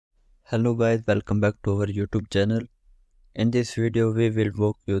Hello guys, welcome back to our YouTube channel. In this video we will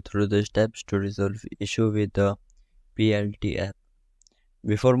walk you through the steps to resolve issue with the PLT app.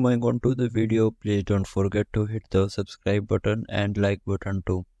 Before moving on to the video, please don't forget to hit the subscribe button and like button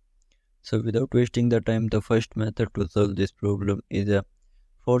too. So without wasting the time, the first method to solve this problem is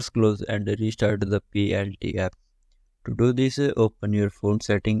force close and restart the PLT app. To do this, open your phone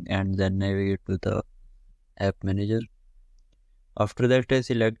setting and then navigate to the app manager. After that,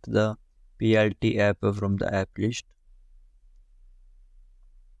 select the PLT app from the app list.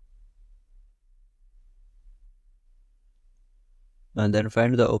 And then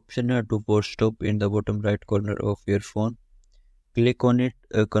find the option to force stop in the bottom right corner of your phone. Click on it,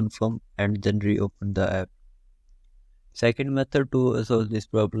 confirm, and then reopen the app. Second method to solve this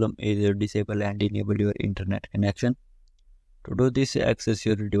problem is disable and enable your internet connection. To do this, access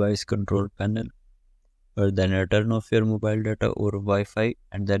your device control panel. Then turn off your mobile data or Wi-Fi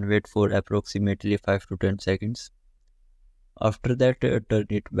and then wait for approximately 5 to 10 seconds. After that, turn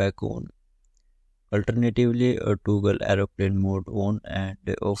it back on. Alternatively, toggle aeroplane mode on and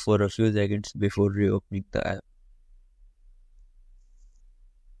off for a few seconds before reopening the app.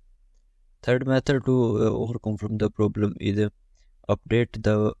 Third method to overcome from the problem is update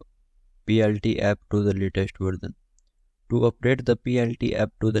the PLT app to the latest version. To update the PLT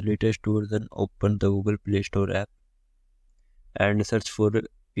app to the latest version, open the Google Play Store app and search for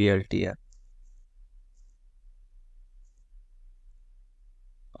PLT app.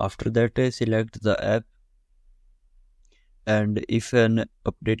 After that, select the app, and if an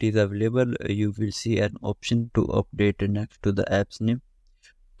update is available, you will see an option to update next to the app's name.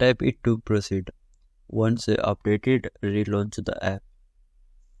 Type it to proceed. Once updated, relaunch the app.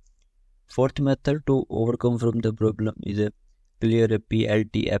 Fourth method to overcome from the problem is clear a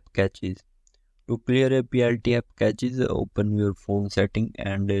PLT app caches. To clear a PLT app caches, open your phone setting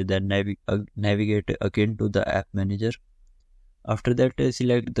and then navigate again to the app manager. After that,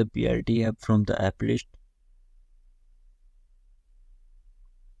 select the PLT app from the app list.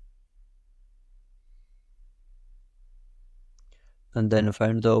 And then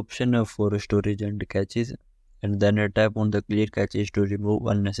find the option for storage and caches, and then tap on the clear caches to remove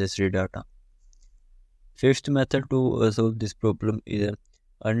unnecessary data. Fifth method to solve this problem is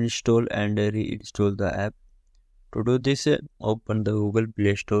uninstall and reinstall the app. To do this, open the Google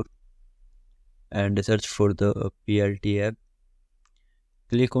Play Store and search for the PLT app.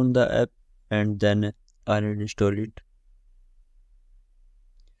 Click on the app and then uninstall it.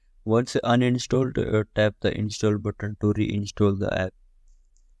 Once uninstalled, tap the install button to reinstall the app.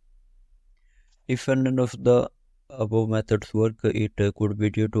 If none of the above methods work, it could be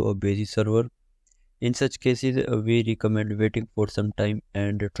due to a busy server. In such cases, we recommend waiting for some time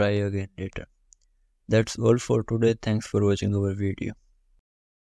and try again later. That's all for today. Thanks for watching our video.